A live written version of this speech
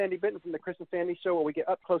Sandy Benton from the Chris and Sandy Show, where we get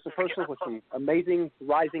up close and personal with some amazing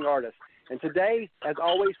rising artists. And today, as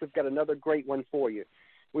always, we've got another great one for you.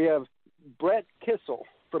 We have Brett Kissel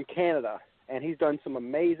from Canada, and he's done some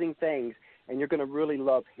amazing things, and you're going to really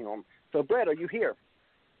love him. So, Brett, are you here?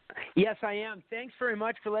 Yes, I am. Thanks very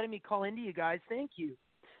much for letting me call into you guys. Thank you.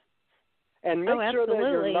 And make sure that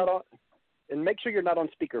you're not on. And make sure you're not on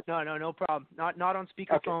speaker. No problem. Not on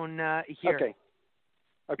speakerphone here.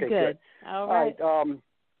 Okay, good. All right.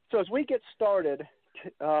 So as we get started,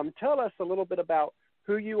 tell us a little bit about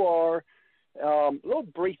who you are, a little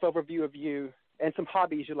brief overview of you, and some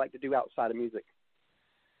hobbies you like to do outside of music.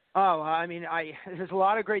 Oh, I mean, there's a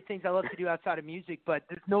lot of great things I love to do outside of music, but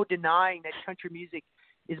there's no denying that country music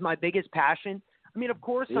is my biggest passion. I mean, of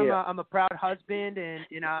course, I'm a proud husband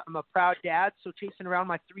and I'm a proud dad, so chasing around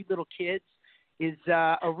my 3 little kids is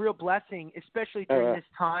a real blessing, especially during this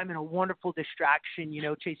time, and a wonderful distraction,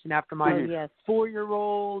 chasing after my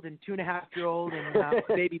 4-year-old and 2.5-year-old and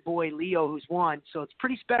baby boy Leo, who's 1. So it's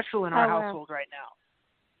pretty special in our household right now.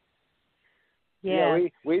 Yeah,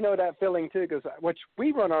 we know that feeling too, because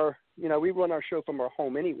we run our show from our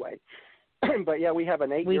home anyway. But yeah, we have an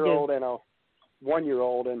 8-year-old and a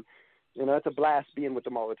 1-year-old, and it's a blast being with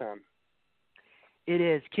them all the time. It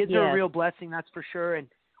is. Kids are a real blessing, that's for sure. And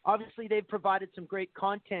obviously they've provided some great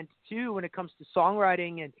content too when it comes to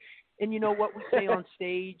songwriting and what we say on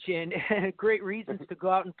stage and great reasons to go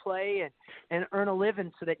out and play and earn a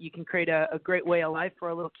living so that you can create a great way of life for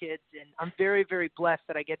our little kids. And I'm very, very blessed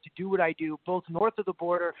that I get to do what I do, both north of the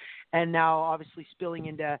border and now obviously spilling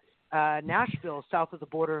into Nashville, south of the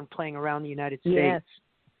border, and playing around the United States. Yes.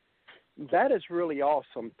 That is really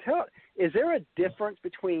awesome. Is there a difference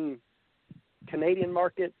between Canadian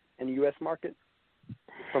market and the U.S. market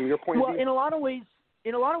from your point of view? Well, in a lot of ways,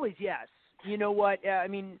 yes. You know what? I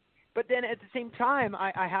mean, but then at the same time,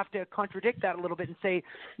 I have to contradict that a little bit and say,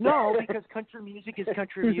 no, because country music is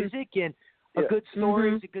country music, and a good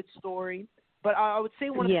story is a good story. But I would say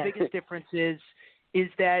one of the biggest differences is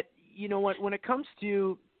that, when it comes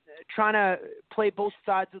to trying to play both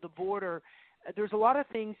sides of the border, there's a lot of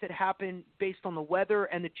things that happen based on the weather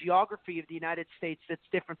and the geography of the United States that's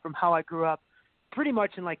different from how I grew up, pretty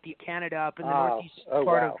much in like the Canada up in the northeast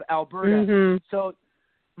part of Alberta. So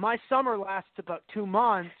my summer lasts about 2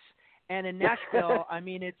 months, and in Nashville, I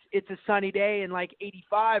mean, it's a sunny day and like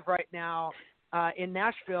 85 right now in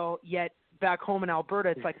Nashville, yet back home in Alberta,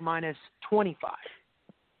 it's like minus 25.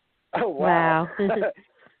 Oh, wow.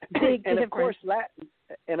 Big and difference.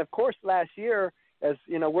 Of course, last year, as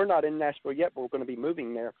you know, we're not in Nashville yet, but we're going to be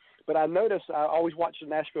moving there. But I noticed I always watch the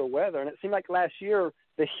Nashville weather, and it seemed like last year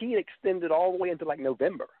the heat extended all the way into like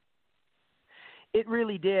November. It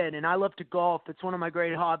really did, and I love to golf. It's one of my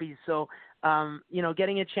great hobbies. So,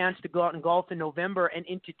 getting a chance to go out and golf in November and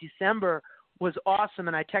into December was awesome.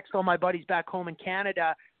 And I text all my buddies back home in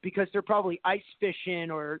Canada because they're probably ice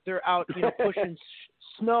fishing or they're out, pushing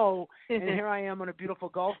snow, and here I am on a beautiful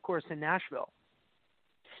golf course in Nashville.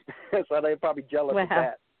 So they're probably jealous of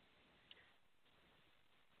that.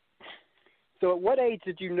 So at what age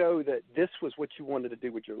did you know that this was what you wanted to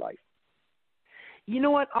do with your life? You know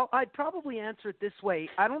what? I'd probably answer it this way.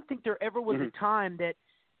 I don't think there ever was a time that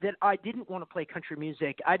I didn't want to play country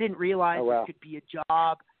music. I didn't realize it could be a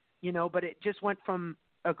job, but it just went from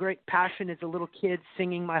a great passion as a little kid,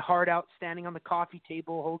 singing my heart out, standing on the coffee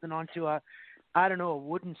table, holding on to a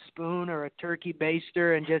wooden spoon or a turkey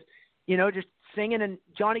baster, and just singing and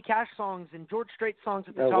Johnny Cash songs and George Strait songs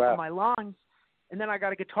at the top of my lungs. And then I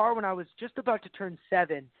got a guitar when I was just about to turn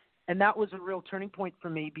 7. And that was a real turning point for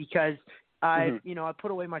me because I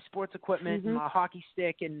put away my sports equipment and my hockey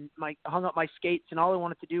stick and hung up my skates, and all I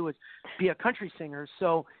wanted to do was be a country singer.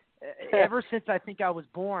 So ever since I think I was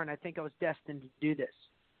born, I think I was destined to do this.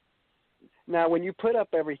 Now, when you put up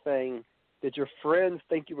everything, did your friends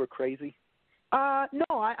think you were crazy?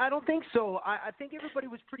 No, I don't think so. I think everybody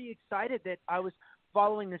was pretty excited that I was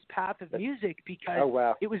following this path of music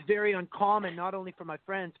because it was very uncommon, not only for my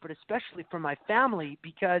friends, but especially for my family,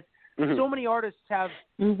 because so many artists have,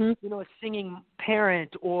 a singing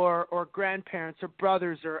parent or grandparents or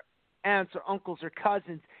brothers or aunts or uncles or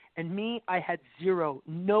cousins. And me, I had zero.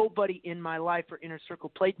 Nobody in my life or inner circle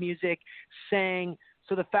played music, sang.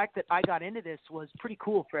 So the fact that I got into this was pretty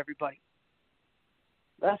cool for everybody.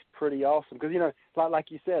 That's pretty awesome because,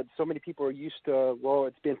 like you said, so many people are used to,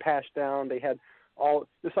 it's been passed down. They had all,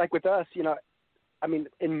 just like with us, I mean,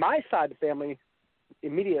 in my side of the family,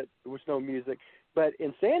 there was no music. But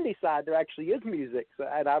in Sandy's side, there actually is music. So,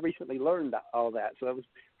 and I recently learned all that. So it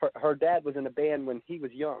was her dad was in a band when he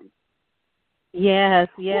was young. Yes.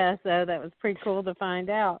 So that was pretty cool to find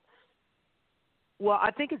out. Well,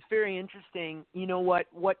 I think it's very interesting,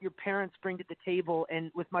 what your parents bring to the table.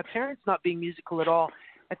 And with my parents not being musical at all,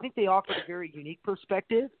 I think they offered a very unique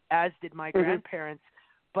perspective, as did my grandparents.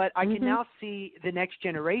 But I can now see the next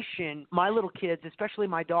generation, my little kids, especially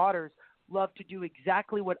my daughters, love to do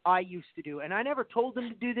exactly what I used to do. And I never told them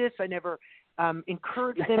to do this. I never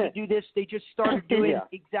encouraged them to do this. They just started doing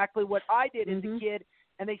exactly what I did as a kid.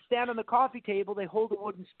 And they stand on the coffee table, they hold a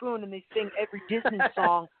wooden spoon, and they sing every Disney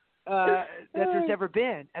song that there's ever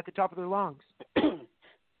been at the top of their lungs.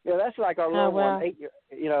 Yeah, that's like our little one,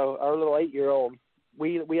 our little 8-year-old.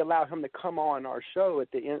 We allow him to come on our show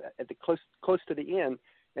at the end, close to the end,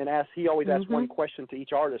 and he always asks one question to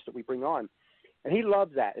each artist that we bring on, and he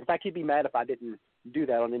loves that. In fact, he'd be mad if I didn't do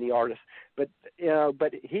that on any artist. But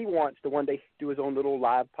but he wants to one day do his own little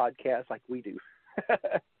live podcast like we do.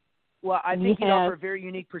 Well, I think he'd offer a very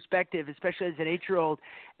unique perspective, especially as an 8-year-old.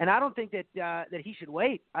 And I don't think that he should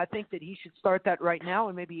wait. I think that he should start that right now,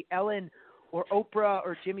 and maybe Ellen or Oprah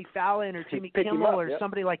or Jimmy Fallon or Jimmy Kimmel or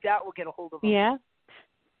somebody like that will get a hold of him. Yeah,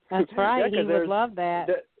 that's right. He would love that.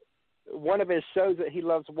 One of his shows that he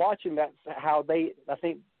loves watching, that's how I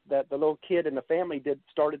think that the little kid in the family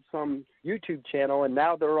started some YouTube channel, and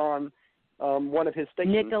now they're on one of his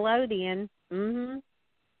stations. Nickelodeon.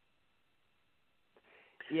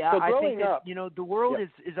 Yeah, so I think that, the world is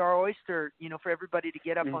is our oyster, for everybody to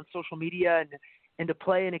get up on social media and to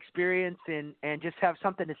play and experience and just have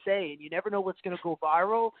something to say. And you never know what's going to go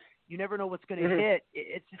viral. You never know what's going to hit.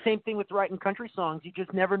 It's the same thing with writing country songs. You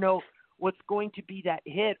just never know what's going to be that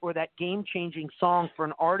hit or that game-changing song for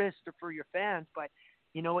an artist or for your fans. But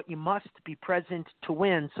you know what? You must be present to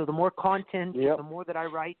win. So the more content, the more that I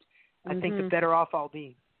write, I think the better off I'll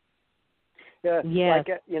be. Yeah, like,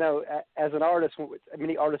 as an artist,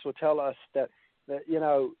 many artists will tell us that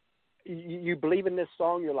you believe in this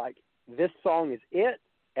song, you're like, this song is it,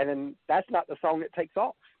 and then that's not the song that takes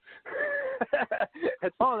off.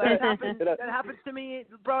 That happens. That happens to me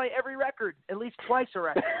probably every record, at least twice a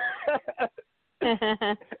record.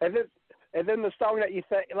 and then the song that you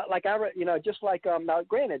say, like just like now,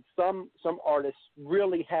 granted, some artists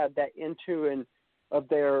really have that into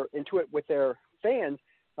it with their fans.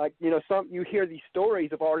 Like, you hear these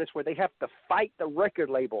stories of artists where they have to fight the record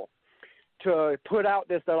label to put out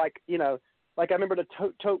this. They're like, like I remember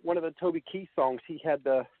one of the Toby Keith songs, he had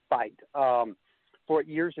to fight for it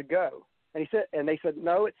years ago. And they said,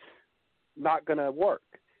 no, it's not going to work.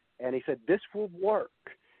 And he said, this will work.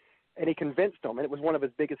 And he convinced them, and it was one of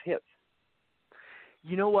his biggest hits.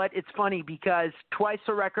 You know what? It's funny because twice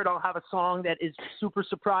a record I'll have a song that is super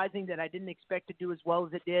surprising that I didn't expect to do as well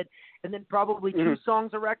as it did. And then probably 2 songs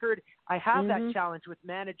a record, I have that challenge with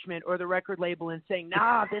management or the record label and saying,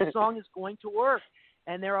 nah, this song is going to work.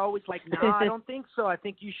 And they're always like, nah, I don't think so. I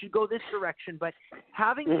think you should go this direction. But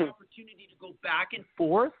having the opportunity to go back and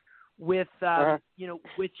forth with,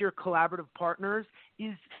 with your collaborative partners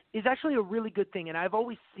is actually a really good thing. And I've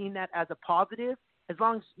always seen that as a positive. As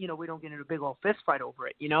long as, we don't get into a big old fist fight over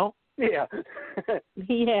it, Yeah.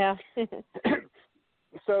 Yeah.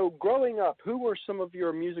 So growing up, who were some of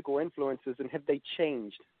your musical influences, and have they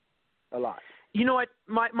changed a lot? You know what?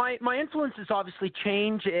 My influences obviously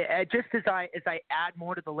change just as I add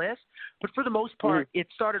more to the list. But for the most part, it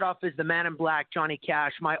started off as the Man in Black, Johnny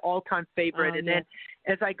Cash, my all-time favorite. And then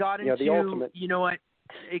as I got into, the ultimate. You know what?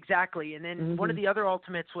 Exactly. And then one of the other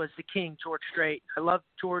ultimates was the King, George Strait. I love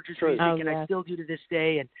George's music, and I still do to this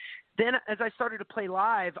day. And then as I started to play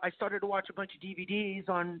live, I started to watch a bunch of DVDs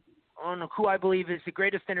on who I believe is the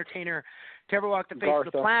greatest entertainer to ever walk the face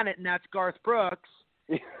of the planet, and that's Garth Brooks.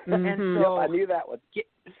 And so I knew that one.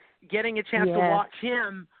 Getting a chance to watch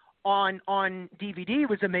him on DVD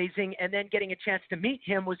was amazing, and then getting a chance to meet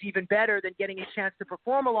him was even better than getting a chance to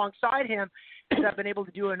perform alongside him, as I've been able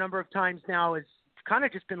to do a number of times now. It's kind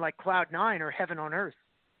of just been like Cloud 9 or heaven on earth.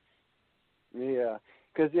 Yeah,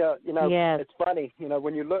 because it's funny,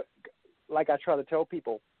 when you look, like I try to tell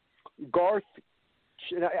people, Garth,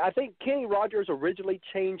 I think Kenny Rogers originally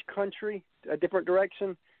changed country a different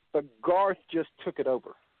direction, but Garth just took it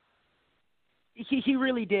over. He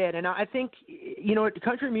really did, and I think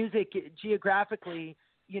country music geographically,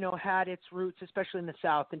 had its roots, especially in the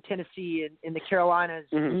South, in Tennessee, in the Carolinas,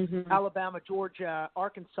 Alabama, Georgia,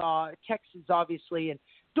 Arkansas, Texas, obviously. And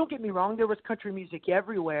don't get me wrong, there was country music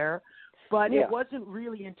everywhere, but it wasn't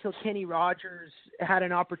really until Kenny Rogers had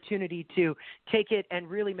an opportunity to take it and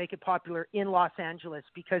really make it popular in Los Angeles,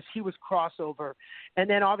 because he was crossover. And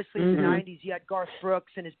then obviously in the 90s, you had Garth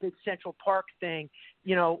Brooks and his big Central Park thing.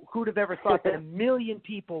 Who'd have ever thought that 1 million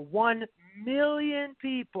people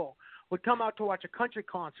would come out to watch a country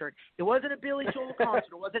concert. It wasn't a Billy Joel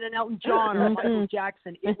concert. It wasn't an Elton John or a Michael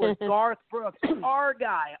Jackson. It was Garth Brooks, our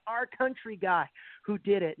guy, our country guy, who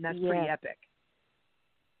did it, and that's pretty epic.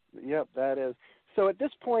 Yep, that is. So at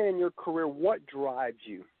this point in your career, what drives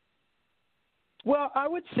you? Well, I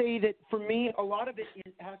would say that for me, a lot of it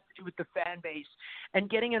has to do with the fan base and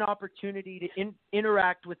getting an opportunity to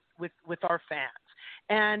interact with our fans.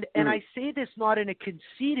 And I say this not in a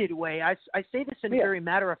conceited way. I say this in a very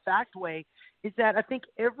matter-of-fact way, is that I think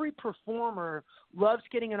every performer loves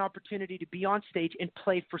getting an opportunity to be on stage and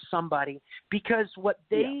play for somebody, because what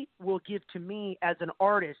they will give to me as an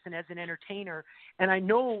artist and as an entertainer, and I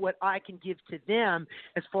know what I can give to them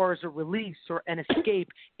as far as a release or an escape,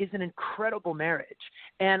 is an incredible marriage.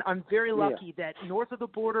 And I'm very lucky that north of the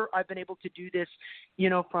border, I've been able to do this,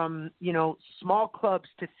 from, small clubs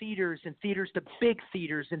to theaters, and theaters to big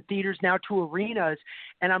theaters, and theaters now to arenas.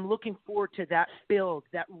 And I'm looking forward to that build,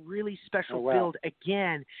 that really special build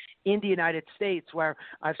again in the United States, where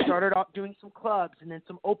I've started off doing some clubs and then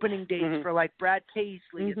some opening dates for like Brett Kissel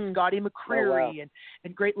and Scotty McCreery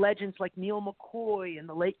and great legends like Neil McCoy and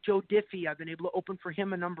the late Joe Diffie. I've been able to open for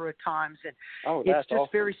him a number of times. And it's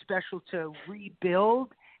just very special to rebuild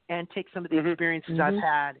and take some of the experiences I've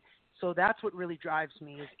had. So that's what really drives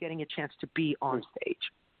me, is getting a chance to be on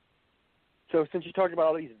stage. So since you talked about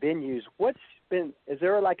all these venues, is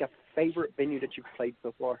there like a favorite venue that you've played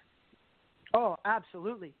so far? Oh,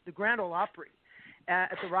 absolutely. The Grand Ole Opry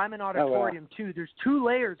at the Ryman Auditorium, too. There's two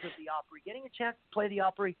layers of the Opry. Getting a chance to play the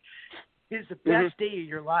Opry is the best day of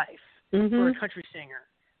your life for a country singer.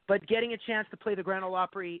 But getting a chance to play the Grand Ole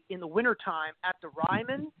Opry in the wintertime at the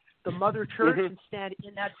Ryman, the Mother Church, and stand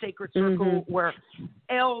in that sacred circle where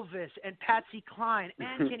Elvis and Patsy Cline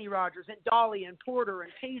and Kenny Rogers and Dolly and Porter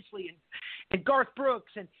and Paisley and Garth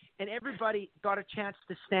Brooks and everybody got a chance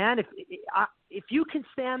to stand. If you can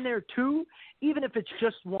stand there too, even if it's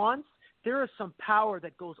just once, there is some power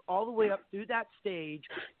that goes all the way up through that stage,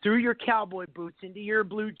 through your cowboy boots, into your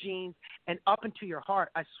blue jeans, and up into your heart.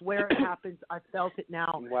 I swear it happens. I felt it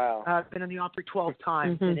now. Wow. I've been in the Opry 12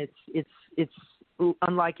 times, and it's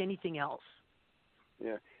unlike anything else.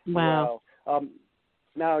 Yeah. Wow.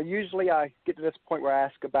 Now, usually I get to this point where I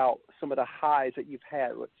ask about some of the highs that you've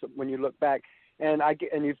had when you look back, and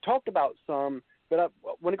you've talked about some, but I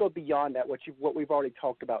want to go beyond that. What we've already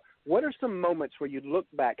talked about. What are some moments where you look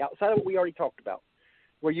back outside of what we already talked about,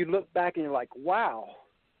 where you look back and you're like, "Wow,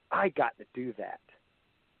 I got to do that"?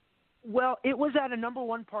 Well, it was at a number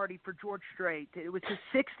one party for George Strait. It was his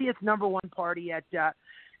 60th number one party at the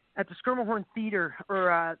Schermerhorn Theater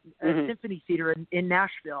or Symphony Theater in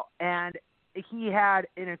Nashville, and he had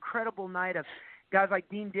an incredible night of guys like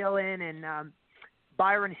Dean Dillon and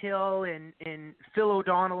Byron Hill and Phil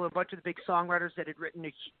O'Donnell, a bunch of the big songwriters that had written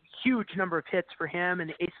a huge number of hits for him, and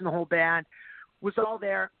the Ace and the whole band was all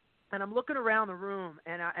there. And I'm looking around the room,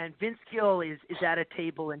 and Vince Gill is at a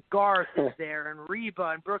table, and Garth is there, and Reba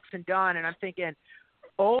and Brooks and Dunn, and I'm thinking,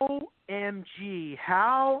 OMG,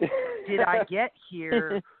 how did I get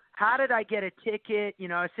here? How did I get a ticket?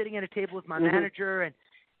 I was sitting at a table with my manager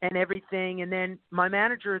and everything. And then my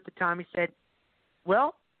manager at the time, he said,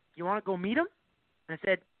 "Well, you want to go meet him?" And I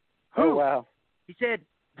said, "Who?" Oh, wow. He said,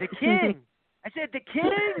 "The King." I said, "The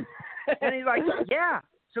King?" And he's like, "Yeah."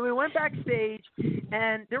 So we went backstage,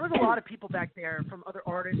 and there was a lot of people back there, from other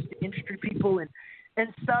artists to industry people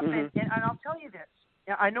and stuff. And I'll tell you this.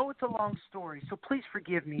 I know it's a long story, so please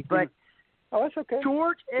forgive me, but oh, that's okay.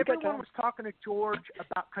 George, everyone was talking to George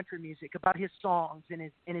about country music, about his songs and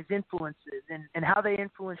his influences and how they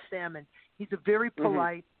influenced them. And he's a very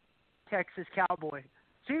polite Texas cowboy.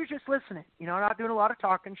 So you're just listening, not doing a lot of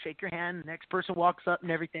talking, shake your hand, the next person walks up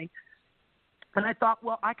and everything. And I thought,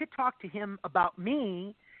 well, I could talk to him about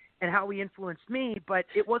me and how he influenced me, but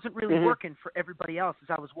it wasn't really working for everybody else as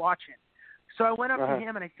I was watching. So I went up to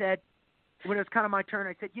him and I said, when it was kind of my turn,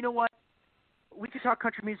 I said, "You know what? We could talk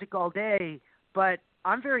country music all day, but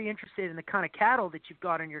I'm very interested in the kind of cattle that you've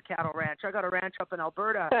got on your cattle ranch. I got a ranch up in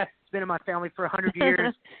Alberta. It's been in my family for 100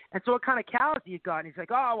 years. And so what kind of cows do you got?" And he's like,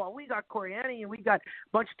 "Oh, well, we got Coriani, and we got a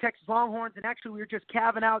bunch of Texas Longhorns. And actually, we were just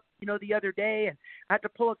calving out, the other day. And I had to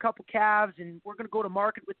pull a couple calves, and we're going to go to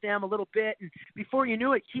market with them a little bit." And before you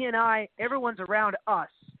knew it, he and I, everyone's around us.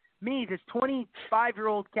 Me, this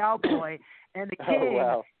 25-year-old cowboy, and the King. Oh,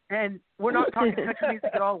 wow. And we're not talking country music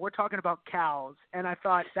at all. We're talking about cows. And I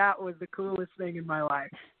thought that was the coolest thing in my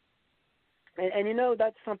life. And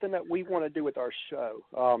that's something that we want to do with our show,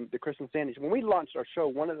 the Chris and Sandy's. When we launched our show,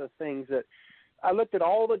 one of the things that I looked at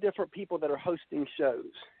all the different people that are hosting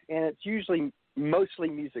shows, and it's usually mostly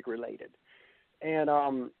music related. And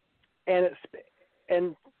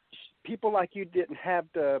people like you didn't have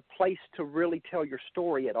the place to really tell your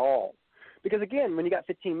story at all. Because again, when you got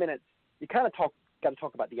 15 minutes, you kind of got to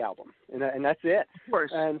talk about the album, and that's it. Of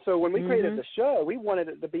course. And so when we created the show, we wanted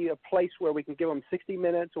it to be a place where we can give them 60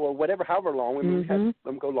 minutes or whatever, however long. We had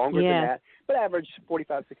them go longer than that, but average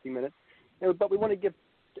 45, 60 minutes. But we want to give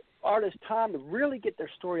artists time to really get their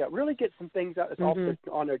story out, really get some things out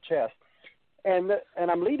on their chest. And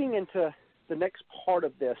I'm leading into the next part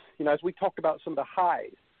of this. You know, as we talked about some of the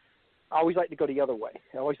highs, I always like to go the other way.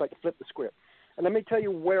 I always like to flip the script. And let me tell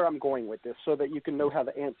you where I'm going with this so that you can know how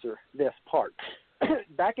to answer this part.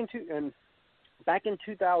 Back in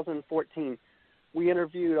 2014, we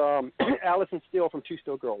interviewed Allison Steele from Two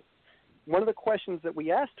Still Girls. One of the questions that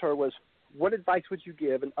we asked her was, what advice would you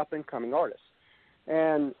give an up-and-coming artist?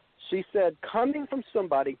 And she said, coming from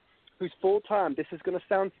somebody who's full-time, this is going to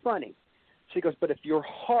sound funny. She goes, but if your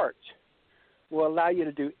heart will allow you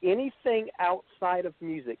to do anything outside of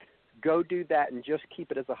music, go do that and just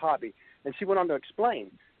keep it as a hobby. And she went on to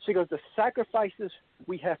explain. She goes, the sacrifices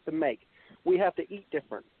we have to make. We have to eat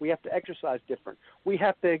different. We have to exercise different. We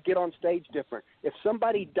have to get on stage different. If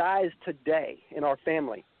somebody dies today in our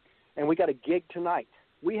family and we got a gig tonight,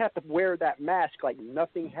 we have to wear that mask like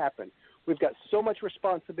nothing happened. We've got so much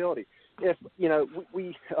responsibility. If, you know,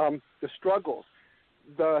 we the struggles,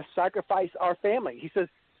 the sacrifice, our family.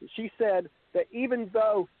 She said that even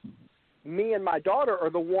though me and my daughter are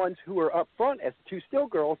the ones who are up front as Two Still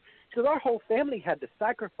Girls, she said our whole family had to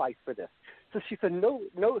sacrifice for this. So she said, no,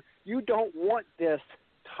 you don't want this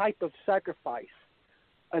type of sacrifice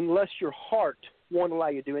unless your heart won't allow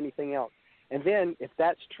you to do anything else. And then, if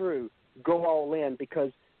that's true, go all in,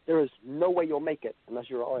 because there is no way you'll make it unless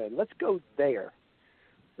you're all in. Let's go there.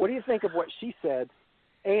 What do you think of what she said?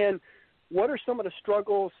 And what are some of the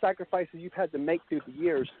struggles, sacrifices you've had to make through the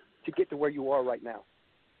years to get to where you are right now?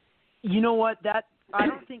 You know what? I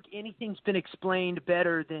don't think anything's been explained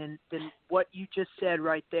better than what you just said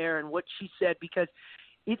right there and what she said, because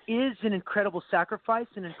it is an incredible sacrifice,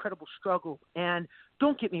 an incredible struggle. And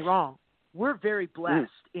don't get me wrong, we're very blessed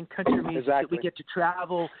in country music that we get to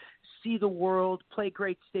travel, see the world, play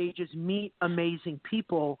great stages, meet amazing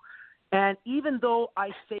people. And even though I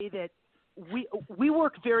say that we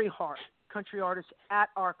work very hard, country artists, at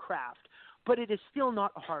our craft, but it is still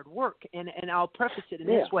not hard work. And I'll preface it in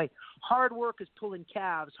this way. Hard work is pulling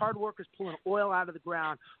calves. Hard work is pulling oil out of the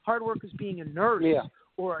ground. Hard work is being a nurse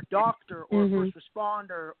or a doctor or a first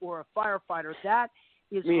responder or a firefighter. That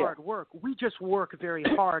is hard work. We just work very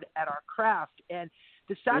hard at our craft. And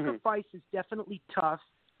the sacrifice is definitely tough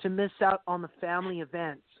to miss out on the family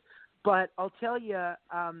events. But I'll tell you,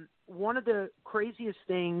 one of the craziest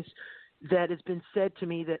things that has been said to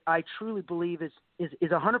me that I truly believe is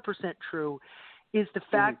 100% true is the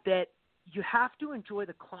fact that you have to enjoy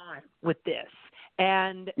the climb with this.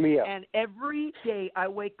 And every day I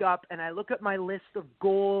wake up and I look at my list of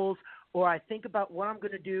goals, or I think about what I'm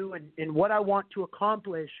going to do and what I want to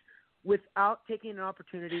accomplish, without taking an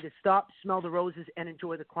opportunity to stop, smell the roses, and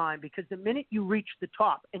enjoy the climb. Because the minute you reach the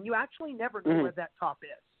top, and you actually never know where that top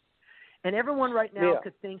is, and everyone right now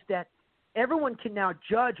could think that everyone can now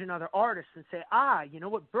judge another artist and say, you know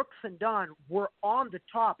what, Brooks and Dunn were on the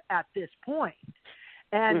top at this point.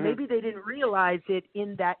 And maybe they didn't realize it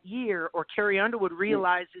in that year, or Carrie Underwood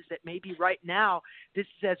realizes that maybe right now this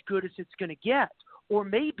is as good as it's going to get. Or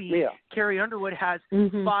maybe Carrie Underwood has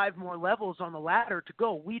 5 more levels on the ladder to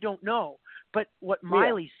go. We don't know. But what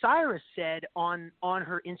Miley Cyrus said on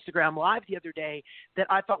her Instagram Live the other day that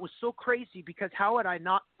I thought was so crazy, because how had I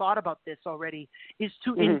not thought about this already, is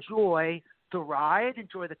to enjoy the ride,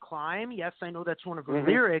 enjoy the climb. Yes, I know that's one of her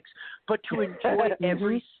lyrics, but to enjoy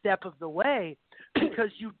every step of the way,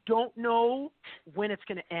 because you don't know when it's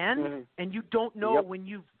going to end, and you don't know when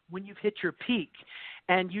you've hit your peak.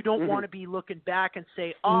 And you don't want to be looking back and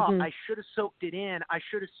say, I should have soaked it in. I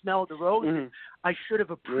should have smelled the roses. I should have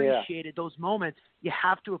appreciated those moments. You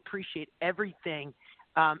have to appreciate everything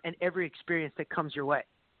and every experience that comes your way.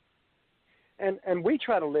 And we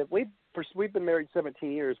try to live. We've been married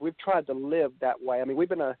 17 years. We've tried to live that way. I mean,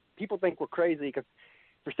 people think we're crazy because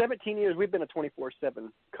for 17 years we've been a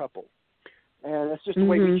 24/7 couple, and that's just the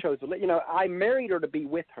way we chose to live. You know, I married her to be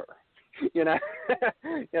with her. You know,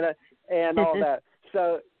 and all that.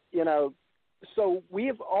 So, you know, so we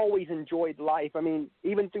have always enjoyed life. I mean,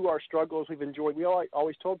 even through our struggles, we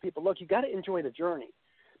always told people, look, you got to enjoy the journey,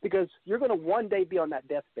 because you're going to one day be on that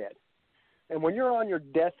deathbed. And when you're on your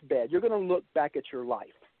deathbed, you're going to look back at your life,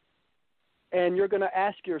 and you're going to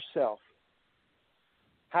ask yourself,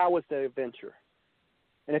 how was the adventure?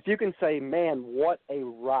 And if you can say, man, what a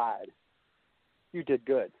ride, you did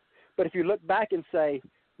good. But if you look back and say,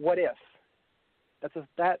 what if?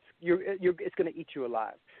 It's going to eat you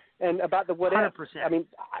alive. And about the what 100%. if, I mean,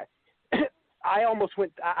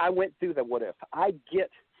 I went through the what if. I get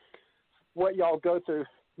what y'all go through.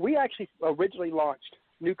 We actually originally launched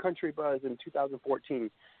New Country Buzz in 2014,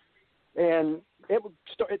 and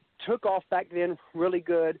it took off back then really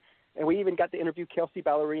good. And we even got to interview Kelsey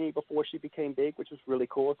Ballerini before she became big, which was really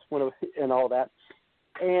cool. And all that.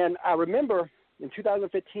 And I remember in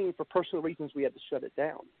 2015, for personal reasons, we had to shut it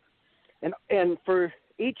down. And for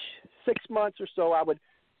each 6 months or so, I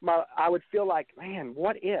would feel like, man,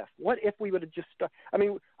 what if? What if we would have just I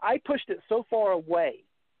mean, I pushed it so far away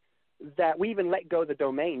that we even let go of the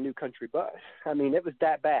domain New Country Buzz. I mean, it was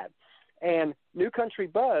that bad. And New Country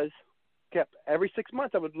Buzz kept, every 6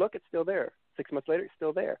 months I would look, it's still there. 6 months later, it's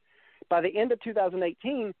still there. By the end of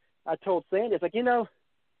 2018, I told Sandy, it's like,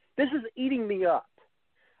 this is eating me up.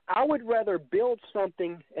 I would rather build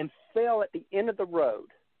something and fail at the end of the road,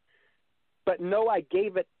 but know I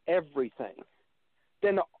gave it everything,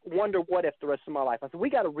 than wonder what if the rest of my life. I said, we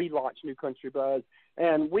got to relaunch New Country Buzz,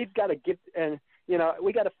 and we've got to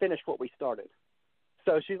we got to finish what we started.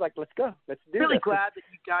 So she's like, let's go. Let's do it. Really glad that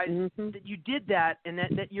you guys that you did that, and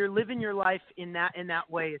that you're living your life in that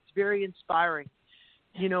way. It's very inspiring.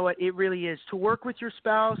 You know what? It really is. To work with your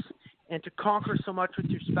spouse and to conquer so much with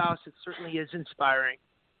your spouse, it certainly is inspiring.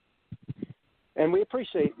 And we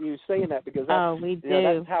appreciate you saying that, because we do.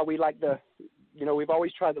 That's how we like to, we've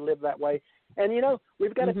always tried to live that way. And,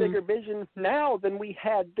 we've got a bigger vision now than we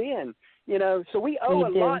had then, so we owe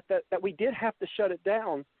a lot that we did have to shut it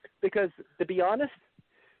down, because, to be honest,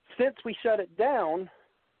 since we shut it down,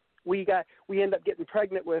 we end up getting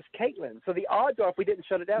pregnant with Caitlin. So the odds are, if we didn't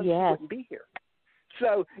shut it down, she wouldn't be here.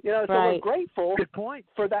 So, so we're grateful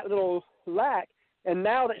for that little lack. And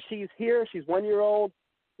now that she's here, she's 1 year old,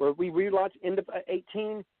 where we relaunched end of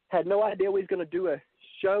 18, had no idea we was going to do a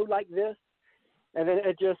show like this. And then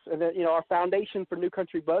our foundation for New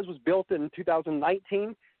Country Buzz was built in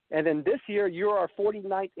 2019. And then this year, you're our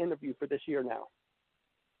 49th interview for this year now.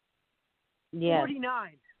 Yeah.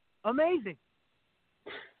 49. Amazing.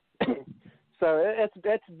 So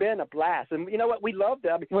it's been a blast. And you know what? We loved it.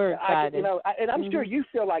 I mean, we're excited. And I'm sure you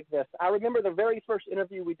feel like this. I remember the very first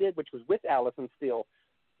interview we did, which was with Allison Steele.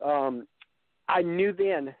 I knew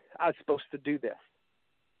then I was supposed to do this.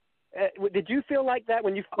 Did you feel like that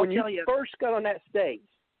when you first got on that stage?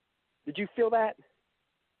 Did you feel that?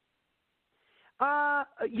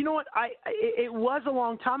 You know what? It was a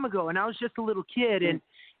long time ago, and I was just a little kid,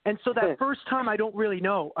 and so that first time I don't really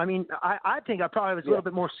know. I mean, I think I probably was a little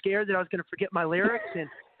bit more scared that I was going to forget my lyrics, and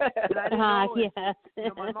I didn't know. Yes.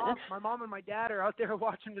 My mom and my dad are out there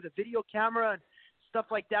watching with a video camera and stuff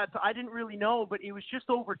like that, so I didn't really know. But it was just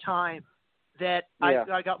over time that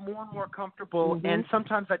I got more and more comfortable, and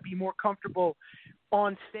sometimes I'd be more comfortable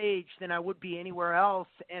on stage than I would be anywhere else.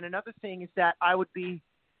 And another thing is that I would be,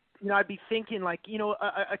 I'd be thinking like,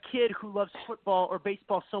 a kid who loves football or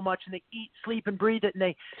baseball so much, and they eat, sleep, and breathe it, and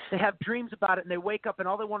they have dreams about it, and they wake up and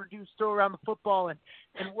all they want to do is throw around the football and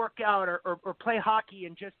work out or play hockey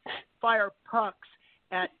and just fire pucks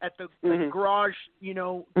at the garage,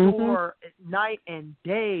 door night and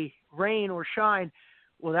day, rain or shine.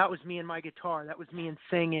 Well, that was me and my guitar. That was me and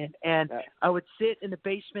singing. And I would sit in the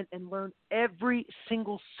basement and learn every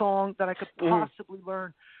single song that I could possibly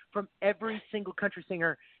learn from every single country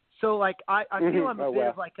singer. So, like, I feel I'm a bit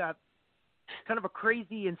of like a kind of a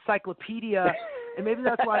crazy encyclopedia. And maybe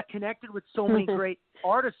that's why I connected with so many great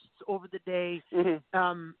artists over the day,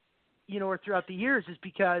 or throughout the years, is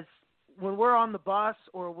because when we're on the bus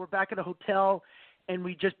or we're back at a hotel and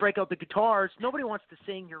we just break out the guitars, nobody wants to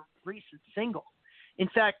sing your recent single. In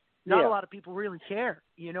fact, not a lot of people really care.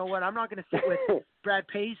 You know what? I'm not going to sit with Brad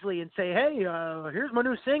Paisley and say, hey, here's my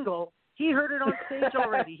new single. He heard it on stage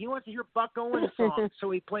already. He wants to hear Buck Owens songs, so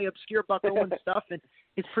we play obscure Buck Owens stuff, and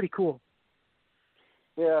it's pretty cool.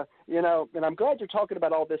 Yeah, and I'm glad you're talking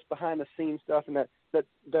about all this behind-the-scenes stuff, and that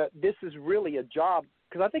this is really a job,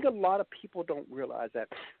 because I think a lot of people don't realize that.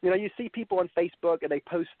 You see people on Facebook, and they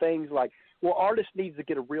post things like, well, artists need to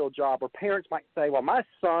get a real job, or parents might say, well, my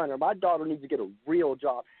son or my daughter needs to get a real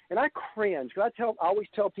job. And I cringe, because I always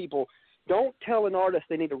tell people, don't tell an artist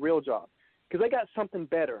they need a real job, because they got something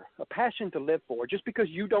better, a passion to live for. Just because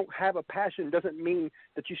you don't have a passion doesn't mean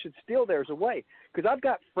that you should steal theirs away. Because I've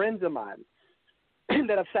got friends of mine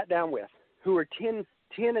that I've sat down with who are 10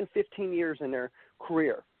 and 15 years in their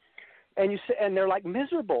career. And they're like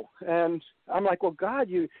miserable. And I'm like, well, God,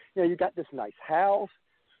 you got this nice house.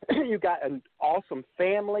 You got an awesome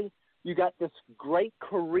family. You got this great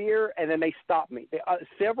career. And then they stop me.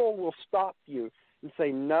 Several will stop you and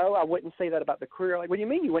say, no, I wouldn't say that about the career. Like, what do you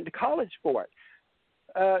mean? You went to college for it.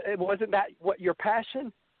 it wasn't that what your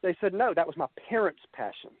passion? They said, no, that was my parents'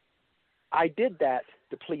 passion. I did that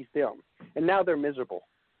to please them, and now they're miserable.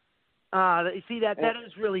 You see, that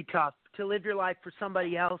is really tough to live your life for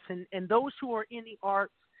somebody else, and those who are in the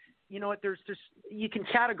arts, you know what? There's just you can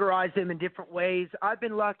categorize them in different ways. I've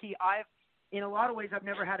been lucky. In a lot of ways, I've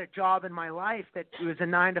never had a job in my life that was a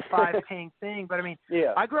 9-to-5 paying thing. But I mean,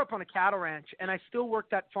 I grew up on a cattle ranch, and I still work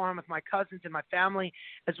that farm with my cousins and my family,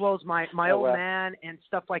 as well as my old man and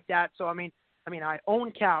stuff like that. So I mean, I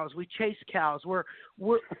own cows. We chase cows.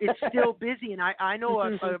 It's still busy, and I know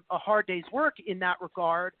a hard day's work in that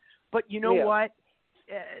regard. But you know what?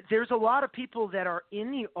 There's a lot of people that are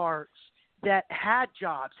in the arts that had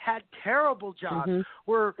jobs, had terrible jobs, and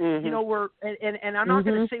I'm not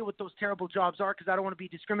going to say what those terrible jobs are because I don't want to be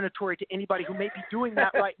discriminatory to anybody who may be doing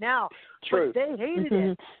that right now. True. But they hated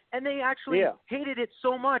it, and they actually hated it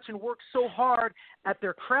so much and worked so hard at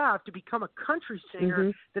their craft to become a country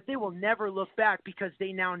singer that they will never look back because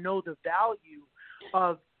they now know the value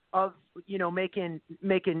of making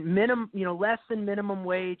minimum, less than minimum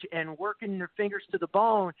wage and working their fingers to the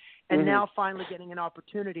bone, and now finally getting an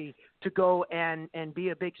opportunity to go and be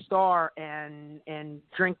a big star and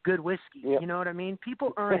drink good whiskey. You know what I mean?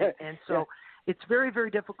 People earn it, and so it's very,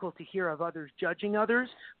 very difficult to hear of others judging others.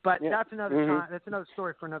 But that's another time. That's another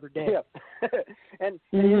story for another day. Yeah, and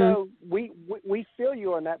we feel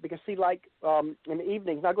you on that because see, like in the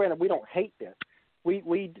evenings. Now, granted, we don't hate this.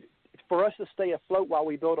 We for us to stay afloat while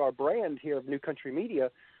we build our brand here of New Country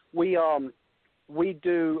Media, we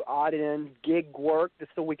do odd end gig work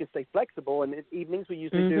just so we can stay flexible. And in the evenings we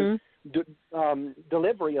usually do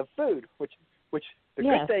delivery of food, which the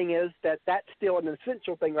good thing is that that's still an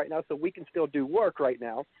essential thing right now, so we can still do work right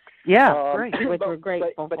now. Yeah, great. Which we're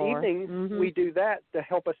grateful but for. Evenings we do that to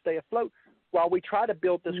help us stay afloat while we try to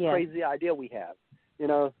build this crazy idea we have.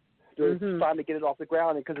 To finally get it off the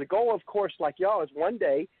ground. And because the goal, of course, like y'all, is one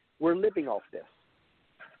day we're living off this.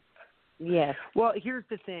 Yes. Well, here's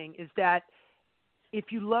the thing, is that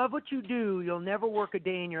if you love what you do, you'll never work a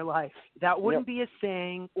day in your life. That wouldn't be a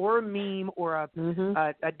saying or a meme or a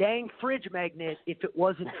dang fridge magnet if it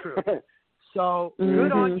wasn't true. So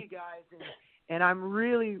good on you guys. And I'm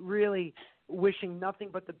really, really wishing nothing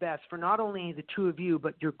but the best for not only the two of you,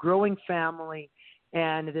 but your growing family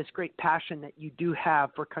and this great passion that you do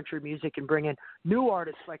have for country music and bringing new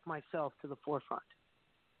artists like myself to the forefront.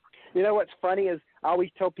 You know what's funny is I always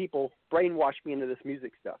tell people brainwash me into this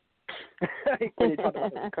music stuff. When you talk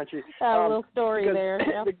about this country, a little story there.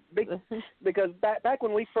 Because back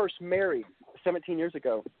when we first married 17 years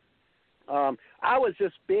ago, I was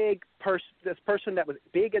this person that was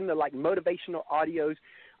big into like motivational audios.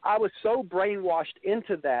 I was so brainwashed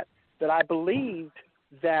into that I believed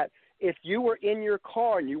that if you were in your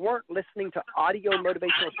car and you weren't listening to audio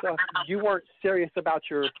motivational stuff, you weren't serious about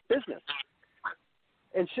your business.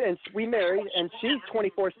 And we married, and she's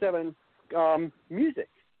 24/7 music.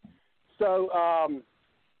 So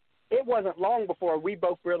it wasn't long before we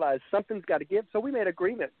both realized something's got to give. So we made an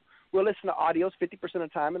agreement. We'll listen to audios 50% of the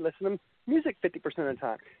time and listen to music 50% of the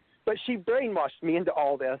time. But she brainwashed me into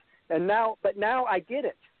all this, but now I get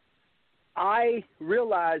it. I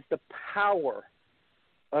realize the power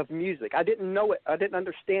of music. I didn't know it. I didn't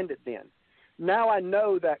understand it then. Now I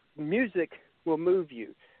know that music will move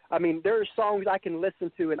you. I mean, there are songs I can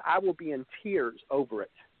listen to, and I will be in tears over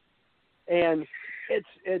it. And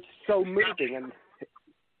it's so moving. And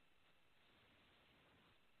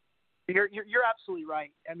you're absolutely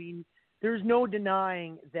right. I mean, there's no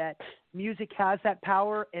denying that music has that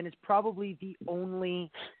power, and it's probably the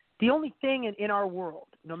only thing in our world,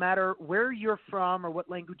 no matter where you're from or what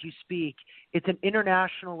language you speak, it's an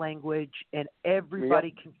international language, and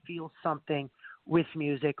everybody can feel something with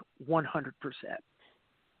music 100%.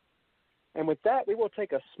 And with that, we will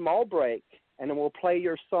take a small break, and then we'll play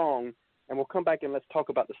your song, and we'll come back and let's talk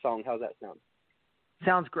about the song. How's that sound?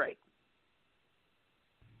 Sounds great.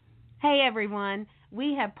 Hey, everyone.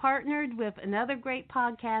 We have partnered with another great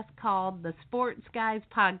podcast called the Sports Guys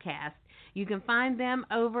Podcast. You can find them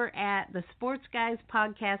over at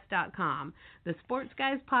thesportsguyspodcast.com. The Sports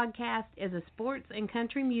Guys Podcast is a sports and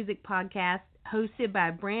country music podcast hosted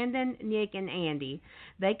by Brandon, Nick, and Andy.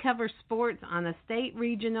 They cover sports on a state,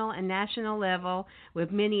 regional, and national level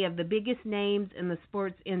with many of the biggest names in the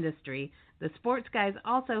sports industry. The Sports Guys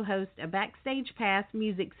also host a Backstage Pass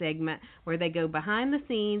music segment where they go behind the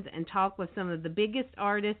scenes and talk with some of the biggest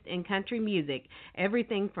artists in country music,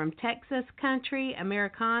 everything from Texas country,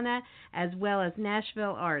 Americana, as well as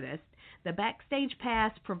Nashville artists. The Backstage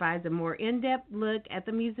Pass provides a more in-depth look at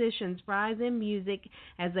the musicians' rise in music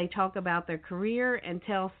as they talk about their career and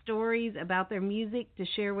tell stories about their music to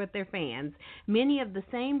share with their fans. Many of the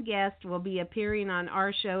same guests will be appearing on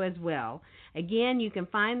our show as well. Again, you can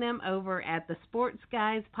find them over at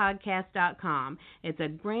thesportsguyspodcast.com. It's a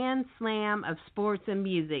grand slam of sports and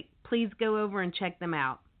music. Please go over and check them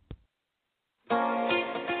out.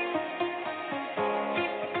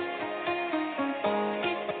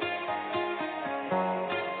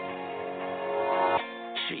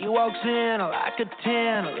 She walks in like a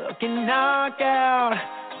 10, looking knockout,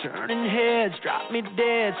 turning heads, drop me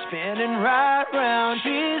dead, spinning right round.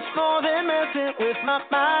 She's more than messing with my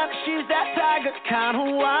mind. She's that tiger kind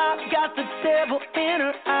of wild, got the devil in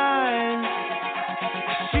her eyes.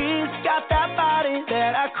 She's got that body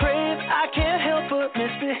that I crave, I can't help but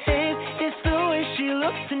misbehave. It's the way she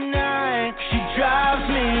looks tonight. She drives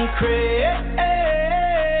me crazy.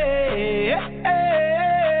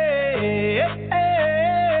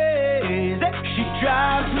 She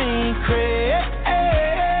drives me crazy.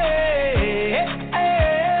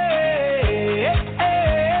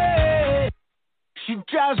 She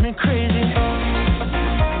drives me crazy.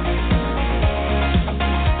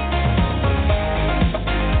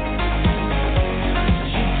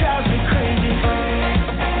 She drives me crazy.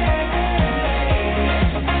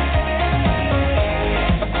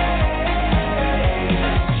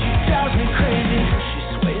 She drives me crazy. She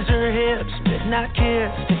sways her hips, midnight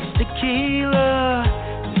kiss, takes tequila,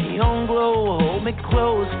 neon glow, hold me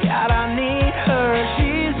close, God, I need her.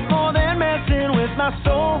 She's more than messing with my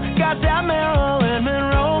soul, got that Marilyn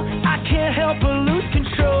Monroe, I can't help but lose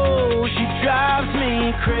control. She drives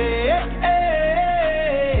me crazy.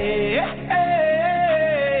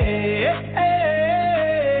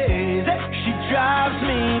 She drives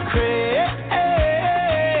me crazy.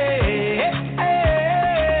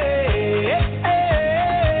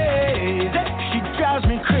 She drives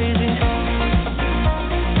me crazy.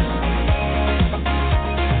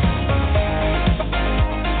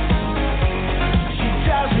 She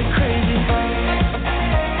drives me crazy.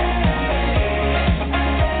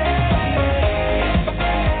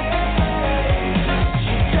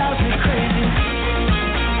 She drives me crazy.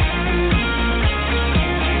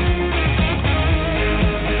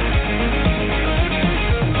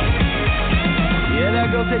 Yeah, that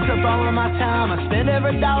girl takes up all of my time. I spend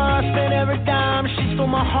every dollar, I spend every dime. She stole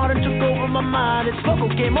my heart and took over my mind. It's local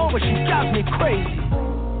game over, she drives me crazy.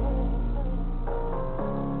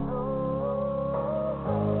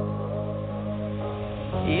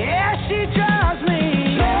 Yeah, she drives me.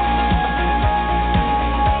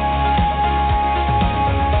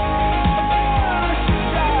 She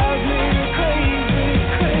drives me crazy,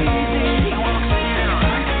 crazy. She walks in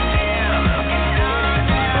like a 10, looking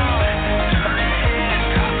knocked out, turning heads,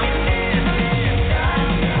 drop me dead. She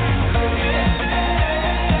drives me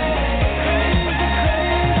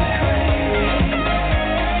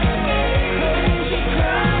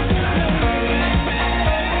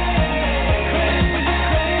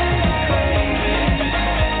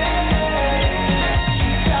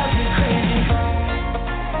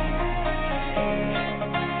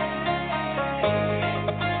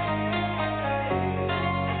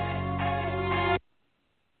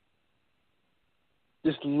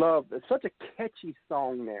Just love. It's such a catchy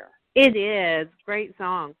song there. It is. Great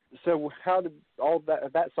song. So how did all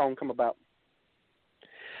that song come about?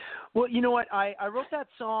 Well, you know what? I wrote that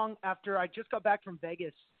song after I just got back from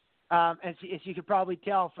Vegas, as you could probably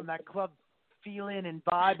tell from that club feeling and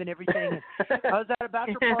vibe and everything. I was at a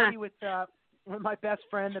bachelor party with my best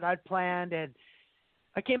friend that I'd planned, and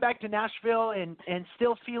I came back to Nashville and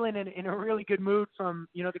still feeling in a really good mood from,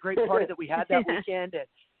 the great party that we had that weekend.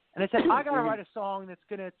 And I said, I got to write a song that's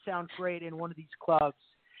going to sound great in one of these clubs.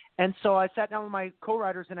 And so I sat down with my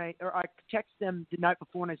co-writers and I texted them the night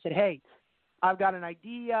before and I said, hey, I've got an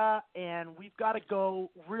idea and we've got to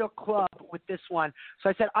go real club with this one. So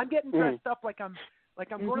I said, I'm getting dressed up like I'm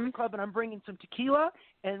going to the club and I'm bringing some tequila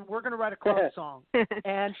and we're going to write a club song.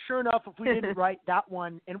 And sure enough, if we didn't write that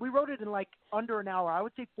one, and we wrote it in like under an hour, I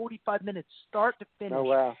would say 45 minutes, start to finish. Oh,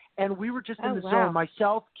 wow. And we were just in the zone,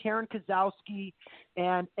 myself, Karen Kozowski,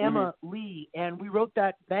 and Emma Lee. And we wrote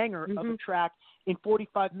that banger of a track in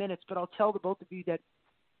 45 minutes. But I'll tell the both of you that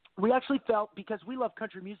we actually felt, because we love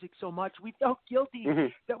country music so much, we felt guilty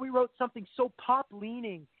that we wrote something so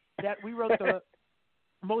pop-leaning that we wrote the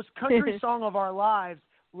most country song of our lives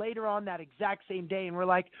later on that exact same day. And we're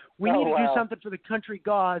like, we need to do something for the country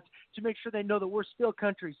gods to make sure they know that we're still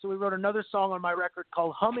country. So we wrote another song on my record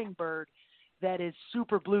called Hummingbird that is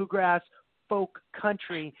super bluegrass, folk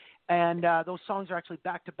country, and those songs are actually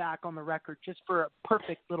back to back on the record, just for a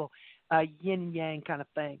perfect little yin yang kind of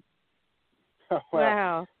thing. Oh,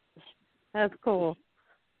 wow, that's cool.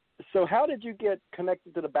 So how did you get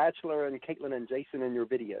connected to The Bachelor and Caitlin and Jason in your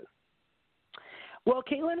videos? Well,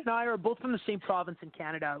 Caitlin and I are both from the same province in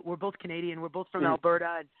Canada. We're both Canadian. We're both from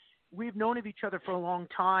Alberta, and we've known of each other for a long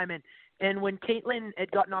time. And when Caitlin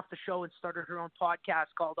had gotten off the show and started her own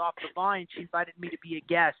podcast called Off the Vine, she invited me to be a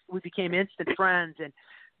guest. We became instant friends, and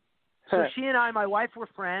so she and I, my wife, were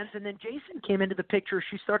friends. And then Jason came into the picture.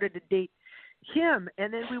 She started to date him,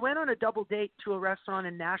 and then we went on a double date to a restaurant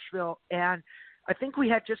in Nashville, and I think we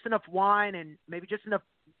had just enough wine and maybe just enough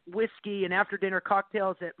whiskey and after dinner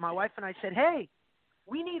cocktails that my wife and I said, hey,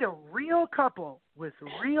 we need a real couple with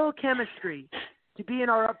real chemistry to be in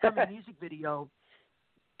our upcoming music video.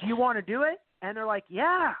 Do you want to do it? And they're like,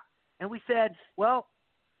 yeah. And we said, well,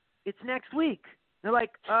 it's next week. They're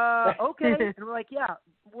like, okay. And we're like, yeah,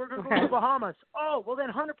 we're going to go to the Bahamas. Oh, well then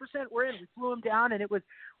 100% we're in. We flew them down, and it was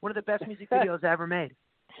one of the best music videos I ever made.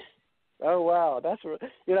 Oh, wow. That's,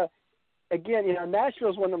 again, Nashville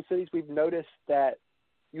is one of them cities we've noticed that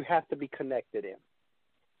you have to be connected in.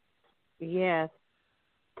 Yes.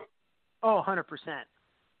 Oh, 100%.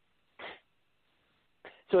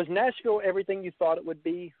 So is Nashville everything you thought it would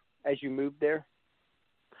be as you moved there?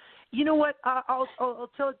 You know what? I'll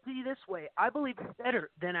tell it to you this way. I believe it's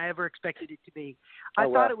better than I ever expected it to be. I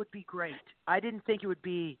thought it would be great. I didn't think it would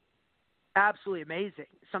be absolutely amazing.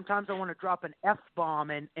 Sometimes I want to drop an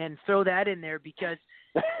F-bomb and throw that in there, because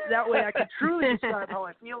that way I can truly describe how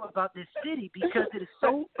I feel about this city, because it is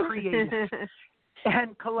so creative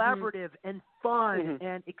and collaborative and fun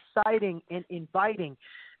and exciting and inviting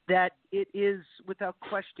that it is, without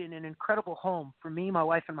question, an incredible home for me, my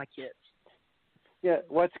wife, and my kids. Yeah,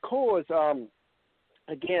 what's cool is,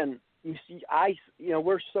 again, you see,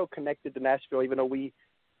 we're so connected to Nashville, even though we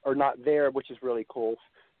are not there, which is really cool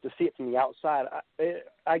to see it from the outside.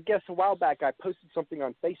 I guess a while back I posted something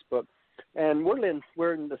on Facebook, and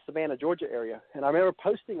we're in the Savannah, Georgia area, and I remember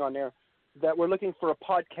posting on there that we're looking for a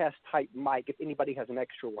podcast-type mic if anybody has an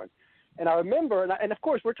extra one. And I remember, and of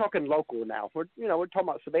course we're talking local now. We're talking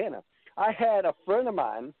about Savannah. I had a friend of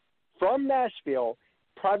mine from Nashville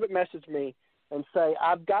private message me and say,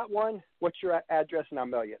 I've got one. What's your address? And I'll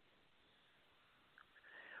mail you.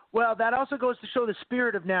 Well, that also goes to show the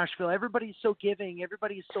spirit of Nashville. Everybody's so giving.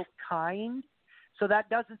 Everybody is so kind. So that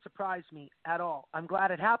doesn't surprise me at all. I'm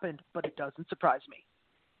glad it happened, but it doesn't surprise me.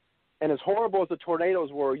 And as horrible as the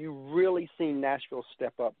tornadoes were, you really seen Nashville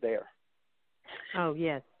step up there. Oh,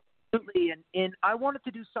 yes. Absolutely. And I wanted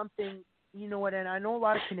to do something, and I know a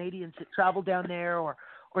lot of Canadians that travel down there or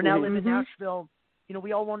now live in Nashville.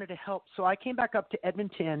 We all wanted to help. So I came back up to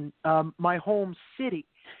Edmonton, my home city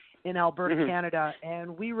in Alberta, Canada,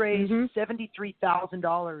 and we raised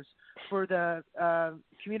 $73,000 for the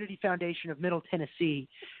Community Foundation of Middle Tennessee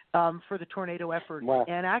for the tornado effort. Wow.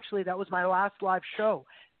 And actually, that was my last live show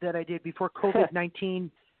that I did before COVID-19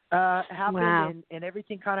 happened, and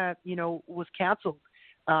everything kind of, was canceled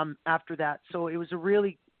after that. So it was a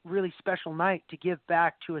really, really special night to give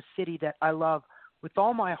back to a city that I love with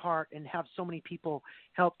all my heart, and have so many people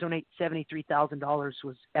help donate $73,000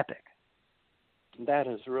 was epic. That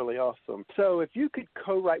is really awesome. So if you could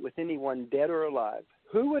co-write with anyone, dead or alive,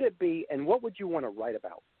 who would it be, and what would you want to write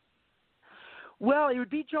about? Well, it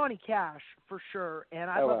would be Johnny Cash for sure,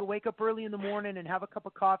 and I'd love to wake up early in the morning and have a cup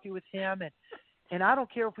of coffee with him, and I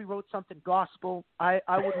don't care if we wrote something gospel. I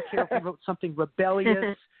wouldn't care if we wrote something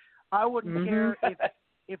rebellious. I wouldn't care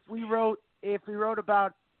if we wrote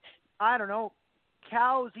about, I don't know,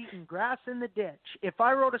 cows eating grass in the ditch. If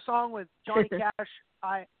I wrote a song with Johnny Cash,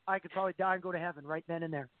 I could probably die and go to heaven right then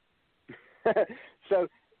and there. So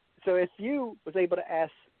if you was able to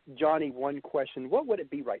ask Johnny one question, what would it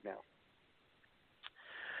be right now?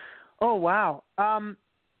 Oh, wow.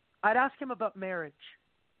 I'd ask him about marriage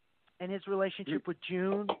and his relationship with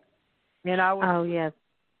June. And I would,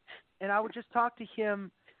 and I would just talk to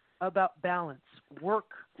him about balance,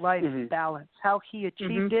 work-life balance, how he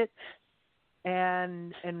achieved it,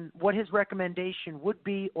 and what his recommendation would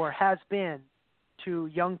be or has been to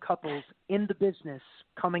young couples in the business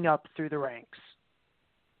coming up through the ranks.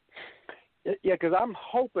 Yeah, because I'm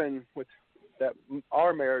hoping that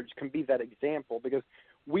our marriage can be that example, because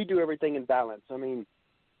we do everything in balance. I mean,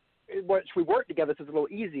 once we work together, it's a little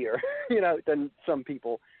easier, than some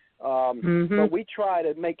people. But we try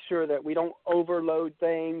to make sure that we don't overload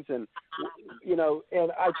things, and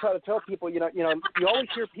and I try to tell people, you always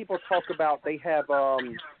hear people talk about they have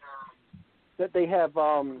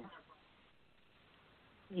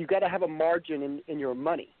you got to have a margin in your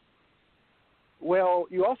money, Well,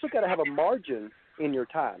 you also got to have a margin in your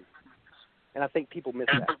time, and I think people miss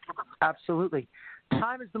that. Absolutely.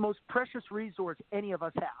 Time is the most precious resource any of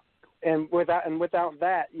us have. And without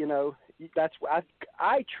that, you know, that's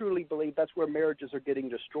I truly believe that's where marriages are getting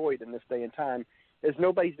destroyed in this day and time, is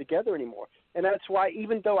nobody's together anymore. And that's why,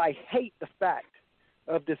 even though I hate the fact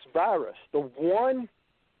of this virus, the one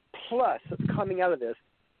plus that's coming out of this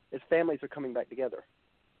is families are coming back together.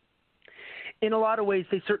 In a lot of ways,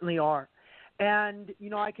 they certainly are. And, you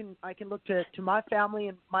know, I can look to my family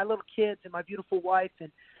and my little kids and my beautiful wife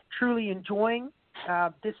and truly enjoying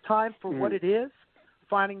this time for what it is,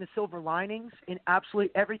 finding the silver linings in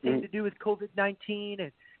absolutely everything to do with COVID-19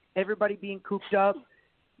 and everybody being cooped up.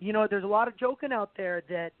 You know, there's a lot of joking out there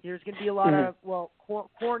that there's going to be a lot of,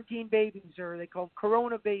 quarantine babies, or they call them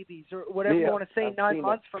corona babies, or whatever you want to say, 9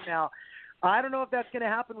 months from now. I don't know if that's going to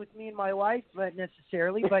happen with me and my wife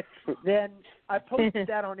necessarily, but then I posted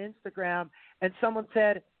that on Instagram, and someone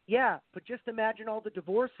said, yeah, but just imagine all the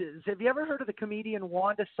divorces. Have you ever heard of the comedian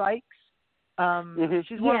Wanda Sykes?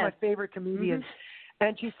 She's one of my favorite comedians.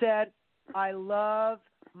 And she said, I love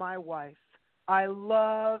my wife. I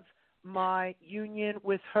love my union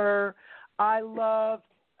with her. I love,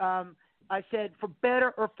 I said, for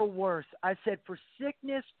better or for worse. I said, for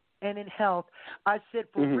sickness and in health. I said,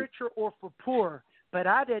 for richer or for poor. But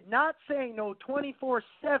I did not say no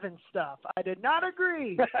 24/7 stuff. I did not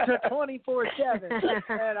agree to 24/7.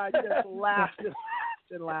 And I just laughed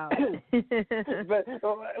and laughed. But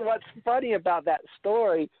what's funny about that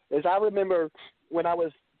story is I remember when I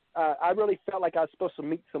was I really felt like I was supposed to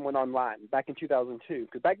meet someone online back in 2002,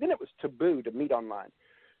 because back then it was taboo to meet online.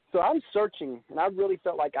 So I'm searching, and I really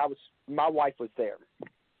felt like my wife was there.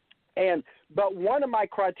 But one of my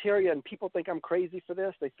criteria, and people think I'm crazy for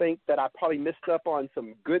this, they think that I probably missed up on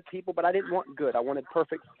some good people, but I didn't want good. I wanted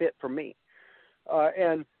perfect fit for me.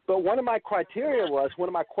 But one of my criteria was, one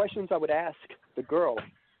of my questions I would ask the girl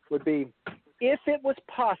would be, if it was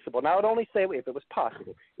possible, and I would only say if it was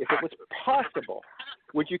possible,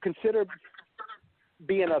 would you consider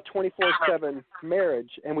being a 24/7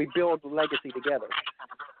 marriage and we build a legacy together?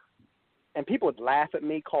 And people would laugh at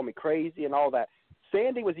me, call me crazy and all that.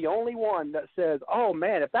 Sandy was the only one that says, oh,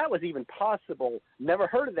 man, if that was even possible, never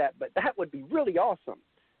heard of that, but that would be really awesome.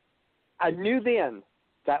 I knew then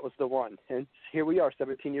that was the one, and here we are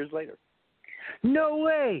 17 years later. No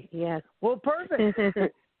way. Yes. Well, perfect.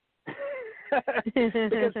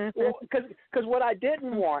 Because what I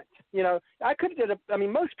didn't want, you know, I could have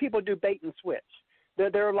most people do bait and switch.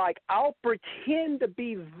 They're like, I'll pretend to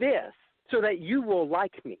be this so that you will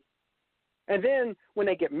like me. And then when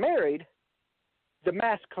they get married, the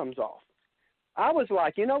mask comes off. I was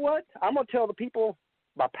like, you know what? I'm going to tell the people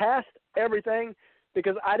my past, everything,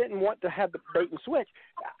 because I didn't want to have the bait and switch.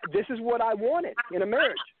 This is what I wanted in a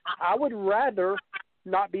marriage. I would rather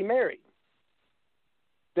not be married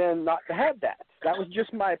than not to have that. That was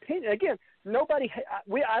just my opinion. Again,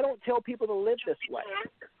 I don't tell people to live this way,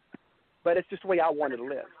 but it's just the way I wanted to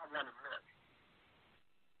live.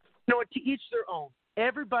 No, to each their own.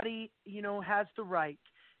 Everybody, you know, has the right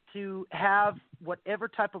to have whatever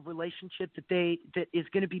type of relationship that is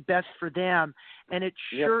going to be best for them. And it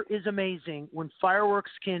sure is amazing when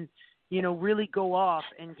fireworks can, you know, really go off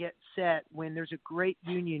and get set when there's a great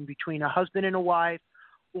union between a husband and a wife,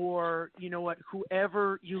 or, you know what,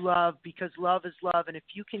 whoever you love, because love is love. And if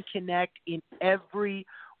you can connect in every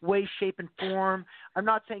way, shape, and form, I'm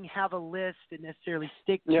not saying have a list and necessarily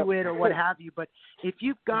stick to it or what have you, but if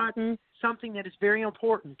you've got something that is very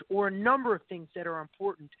important, or a number of things that are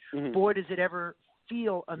important, boy, does it ever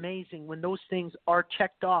feel amazing when those things are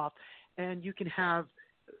checked off, and you can have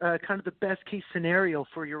kind of the best case scenario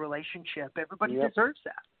for your relationship. Everybody deserves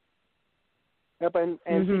that. Yep,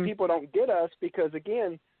 and see, people don't get us because,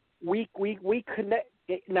 again, we connect.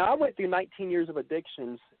 Now, I went through 19 years of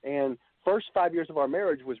addictions, and first 5 years of our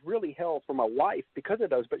marriage was really hell for my wife because of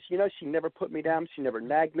those. But, you know, she never put me down. She never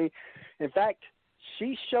nagged me. In fact,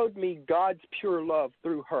 she showed me God's pure love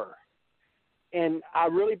through her. And I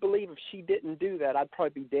really believe if she didn't do that, I'd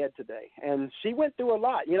probably be dead today. And she went through a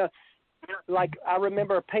lot. You know, like I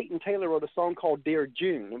remember Peyton Taylor wrote a song called Dear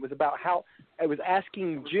June. It was about how it was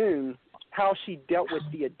asking June how she dealt with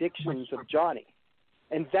the addictions of Johnny.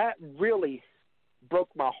 And that really broke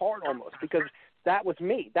my heart almost, because that was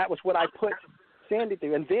me. That was what I put Sandy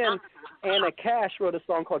through. And then Anna Cash wrote a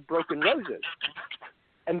song called Broken Roses.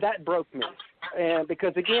 And that broke me. And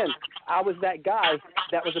because, again, I was that guy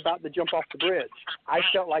that was about to jump off the bridge. I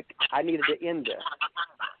felt like I needed to end this.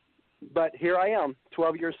 But here I am,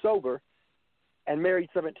 12 years sober and married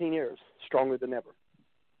 17 years, stronger than ever.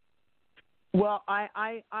 Well, I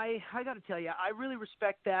got to tell you, I really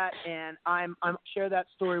respect that, and I'm share that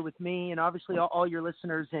story with me and obviously all your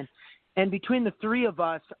listeners, and between the three of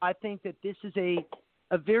us, I think that this is a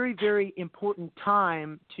very, very important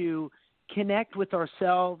time to connect with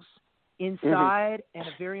ourselves inside, and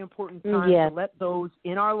a very important time to let those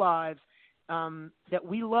in our lives that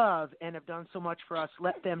we love and have done so much for us,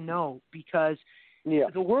 let them know, because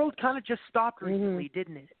the world kind of just stopped recently,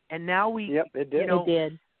 didn't it? And now we, it did. it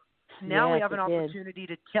did. Now we have an opportunity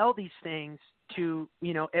to tell these things to,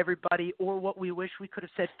 everybody, or what we wish we could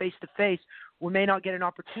have said face to face. We may not get an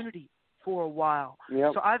opportunity for a while.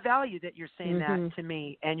 Yep. So I value that you're saying that to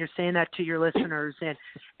me, and you're saying that to your listeners.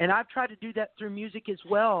 And I've tried to do that through music as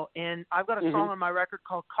well. And I've got a song on my record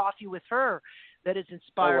called Coffee with Her that is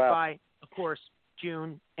inspired by, of course,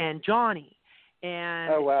 June and Johnny.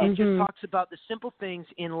 And it just talks about the simple things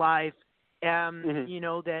in life,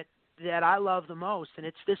 that I love the most. And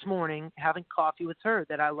it's this morning, having coffee with her,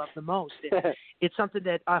 that I love the most. It's something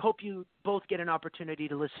that I hope you both get an opportunity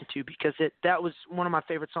to listen to, because that was one of my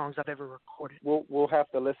favorite songs I've ever recorded. We'll have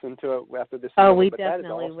to listen to it after this. Oh, we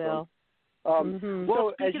definitely will. Well,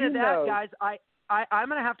 so speaking of that, guys, I'm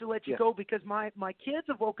going to have to let you go, because my kids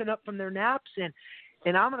have woken up from their naps,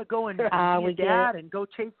 and I'm going to go and be a dad and go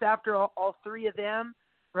chase after all three of them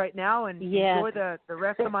right now, and enjoy the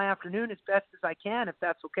rest of my afternoon as best as I can, if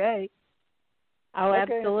that's okay. Oh,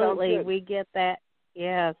 absolutely. We get that.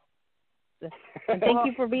 Yes. And thank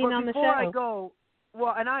you for being on the show. Before I go,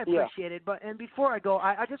 and I appreciate it, and before I go,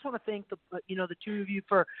 I just want to thank the two of you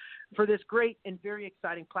for this great and very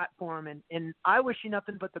exciting platform, and I wish you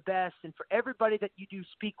nothing but the best, and for everybody that you do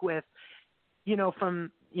speak with,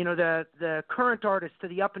 from the current artists to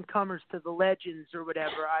the up and comers to the legends or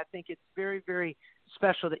whatever. I think it's very, very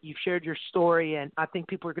special that you've shared your story, and I think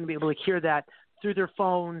people are going to be able to hear that through their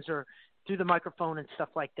phones or through the microphone and stuff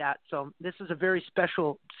like that. So this is a very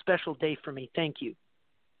special day for me. Thank you.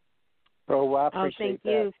 Oh, well, I appreciate that.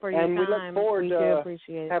 Thank you for your time. And we look forward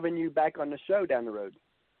to having you back on the show down the road.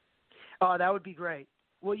 Oh, that would be great.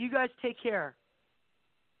 Well, you guys take care.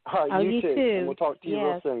 You too. And we'll talk to you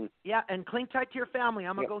real soon. Yeah, and cling tight to your family.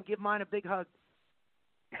 I'm going to go give mine a big hug.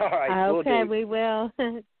 All right, okay, we will.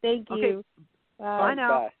 Thank you. Okay. Bye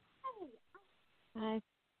now. Bye.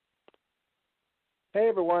 Hey,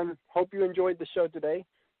 everyone. Hope you enjoyed the show today.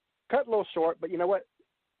 Cut a little short, but you know what?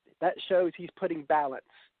 That shows he's putting balance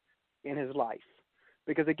in his life.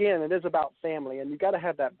 Because, again, it is about family, and you've got to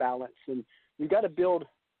have that balance. And you've got to build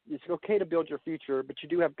 – it's okay to build your future, but you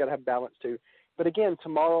do got to have balance too. But, again,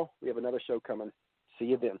 tomorrow we have another show coming. See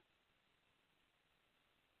you then.